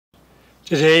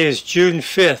Today is June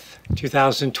 5th,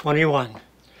 2021.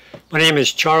 My name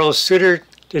is Charles Suter.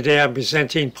 Today I'm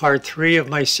presenting part 3 of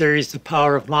my series, The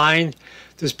Power of Mind.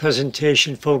 This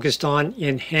presentation focused on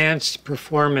enhanced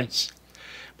performance.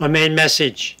 My main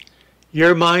message: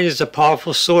 your mind is a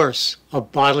powerful source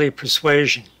of bodily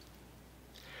persuasion.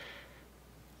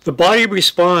 The body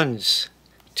responds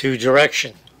to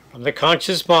direction from the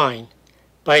conscious mind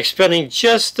by expending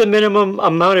just the minimum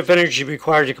amount of energy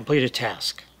required to complete a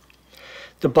task.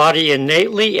 The body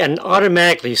innately and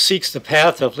automatically seeks the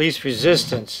path of least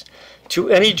resistance to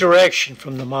any direction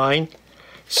from the mind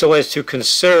so as to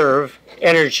conserve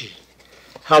energy.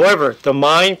 However, the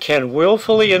mind can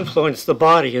willfully influence the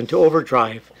body into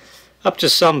overdrive, up to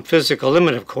some physical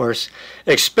limit, of course,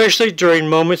 especially during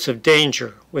moments of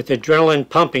danger with adrenaline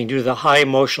pumping due to the high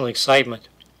emotional excitement.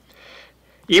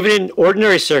 Even in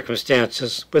ordinary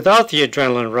circumstances, without the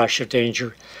adrenaline rush of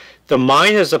danger, the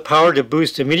mind has the power to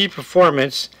boost immediate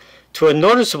performance to a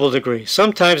noticeable degree,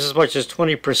 sometimes as much as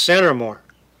 20% or more.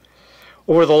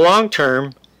 Over the long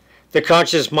term, the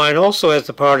conscious mind also has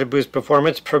the power to boost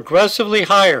performance progressively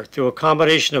higher through a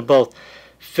combination of both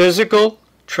physical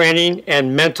training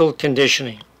and mental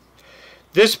conditioning.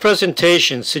 This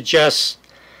presentation suggests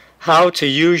how to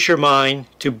use your mind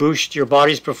to boost your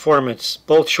body's performance,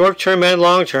 both short-term and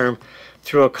long-term,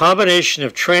 through a combination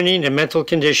of training and mental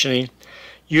conditioning,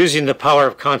 using the power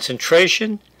of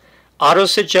concentration,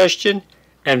 autosuggestion,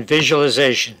 and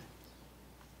visualization.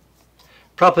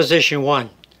 Proposition 1.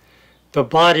 The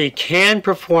body can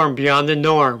perform beyond the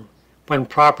norm when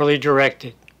properly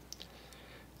directed.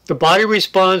 The body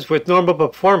responds with normal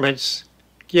performance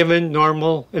given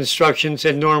normal instructions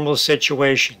in normal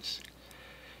situations.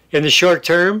 In the short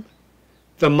term,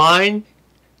 the mind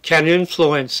can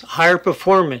influence higher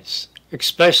performance,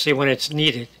 especially when it's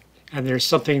needed and there's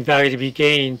something value to be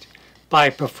gained by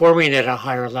performing at a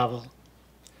higher level.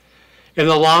 In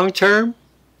the long term,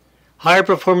 higher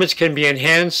performance can be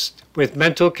enhanced with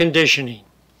mental conditioning.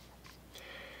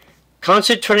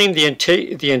 Concentrating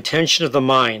the intention of the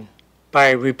mind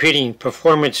by repeating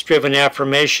performance-driven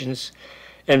affirmations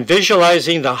and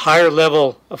visualizing the higher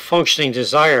level of functioning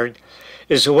desired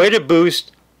is a way to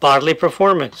boost bodily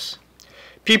performance.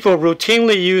 People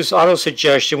routinely use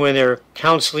autosuggestion when they're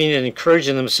counseling and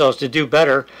encouraging themselves to do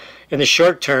better in the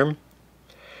short term.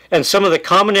 And some of the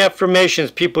common affirmations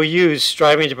people use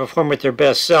striving to perform at their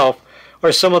best self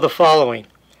are some of the following.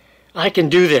 I can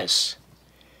do this.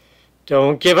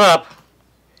 Don't give up.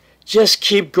 Just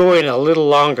keep going a little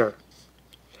longer.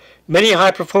 Many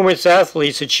high-performance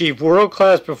athletes achieve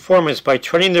world-class performance by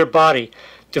training their body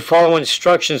to follow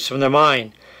instructions from their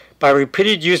mind, by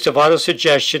repeated use of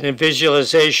autosuggestion and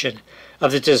visualization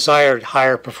of the desired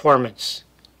higher performance.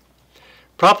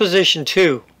 Proposition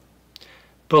 2.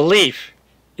 Belief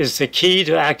is the key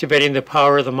to activating the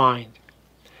power of the mind.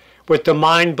 What the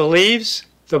mind believes,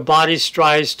 the body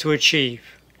strives to achieve.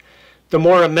 The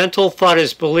more a mental thought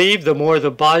is believed, the more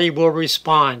the body will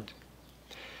respond.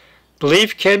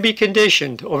 Belief can be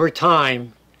conditioned over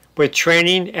time with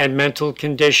training and mental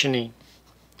conditioning.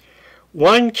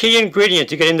 One key ingredient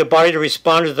to getting the body to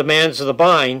respond to the demands of the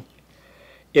mind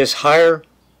is higher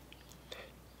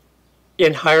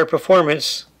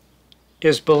performance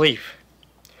is belief.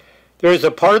 There is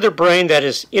a part of the brain that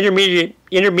is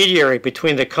intermediary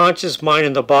between the conscious mind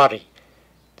and the body.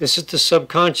 This is the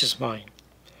subconscious mind.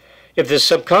 If the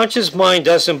subconscious mind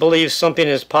doesn't believe something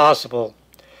is possible,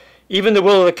 even the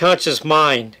will of the conscious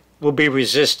mind will be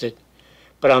resisted.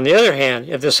 But on the other hand,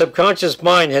 if the subconscious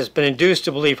mind has been induced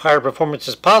to believe higher performance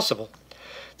is possible,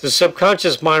 the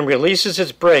subconscious mind releases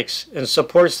its brakes and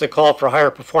supports the call for higher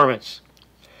performance.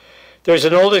 There's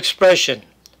an old expression,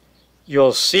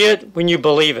 you'll see it when you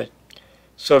believe it.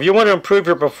 So if you want to improve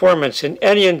your performance in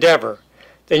any endeavor,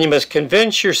 then you must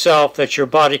convince yourself that your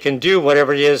body can do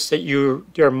whatever it is that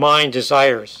your mind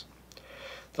desires.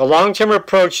 The long-term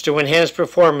approach to enhanced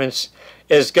performance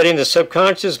is getting the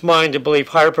subconscious mind to believe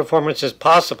higher performance is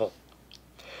possible.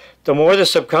 The more the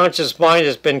subconscious mind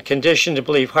has been conditioned to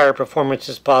believe higher performance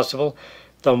is possible,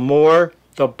 the more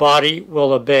the body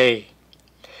will obey.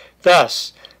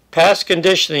 Thus, past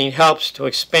conditioning helps to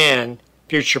expand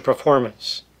future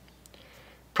performance.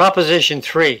 Proposition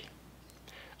 3.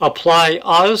 Apply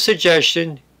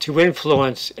autosuggestion to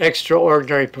influence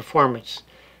extraordinary performance.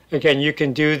 Again, you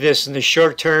can do this in the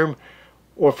short term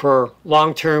or for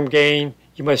long-term gain.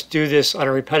 You must do this on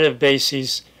a repetitive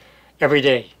basis every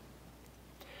day.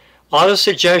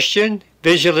 Autosuggestion,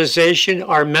 visualization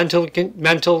are mental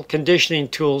conditioning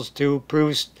tools to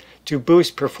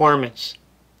boost performance.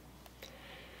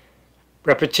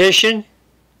 Repetition,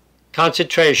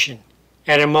 concentration,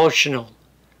 and emotional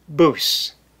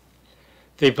boosts.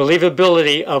 the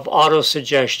believability of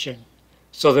autosuggestion.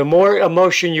 So the more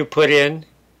emotion you put in,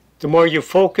 the more you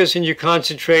focus and you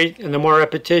concentrate, and the more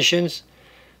repetitions,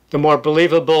 the more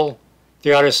believable the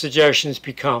autosuggestions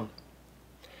become.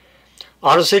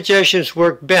 Autosuggestions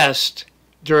work best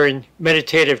during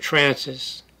meditative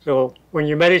trances. So when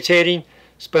you're meditating,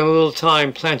 spend a little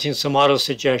time planting some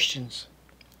autosuggestions.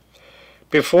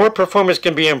 Before performance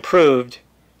can be improved,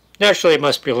 naturally it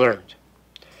must be learned.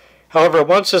 However,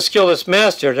 once a skill is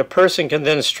mastered, a person can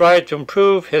then strive to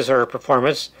improve his or her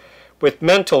performance with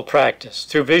mental practice,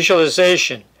 through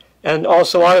visualization, and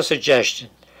also autosuggestion,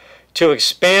 to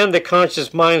expand the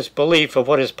conscious mind's belief of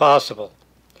what is possible.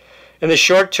 In the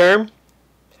short term,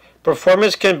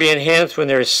 performance can be enhanced when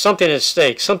there is something at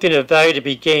stake, something of value to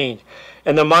be gained,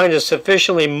 and the mind is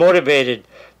sufficiently motivated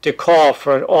to call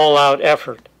for an all-out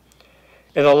effort.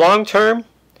 In the long term,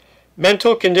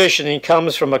 mental conditioning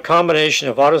comes from a combination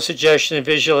of autosuggestion and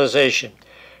visualization,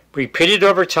 repeated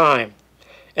over time,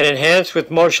 and enhanced with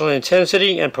emotional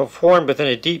intensity and performed within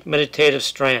a deep meditative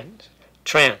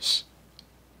trance.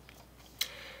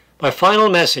 My final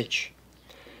message: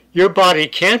 your body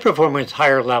can perform at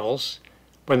higher levels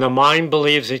when the mind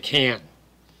believes it can.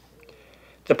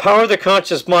 The power of the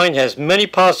conscious mind has many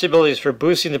possibilities for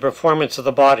boosting the performance of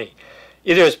the body,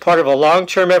 either as part of a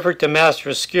long-term effort to master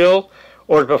a skill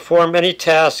or to perform any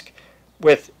task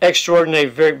with extraordinary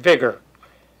vigor,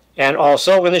 and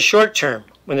also in the short term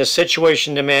when the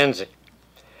situation demands it.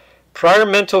 Prior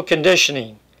mental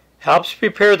conditioning helps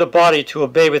prepare the body to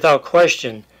obey without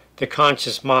question the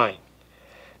conscious mind.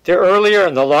 The earlier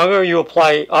and the longer you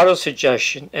apply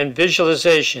autosuggestion and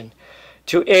visualization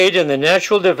to aid in the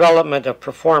natural development of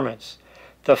performance,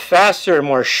 the faster and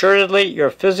more assuredly your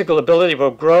physical ability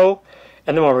will grow,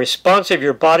 and the more responsive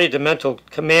your body to mental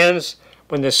commands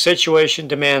when the situation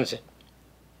demands it.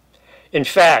 In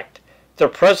fact, the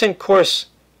present course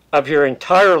of your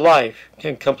entire life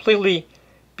can completely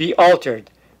be altered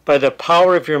by the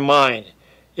power of your mind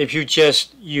if you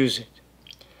just use it.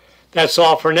 That's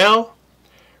all for now.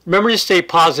 Remember to stay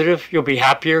positive. You'll be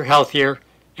happier, healthier,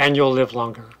 and you'll live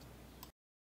longer.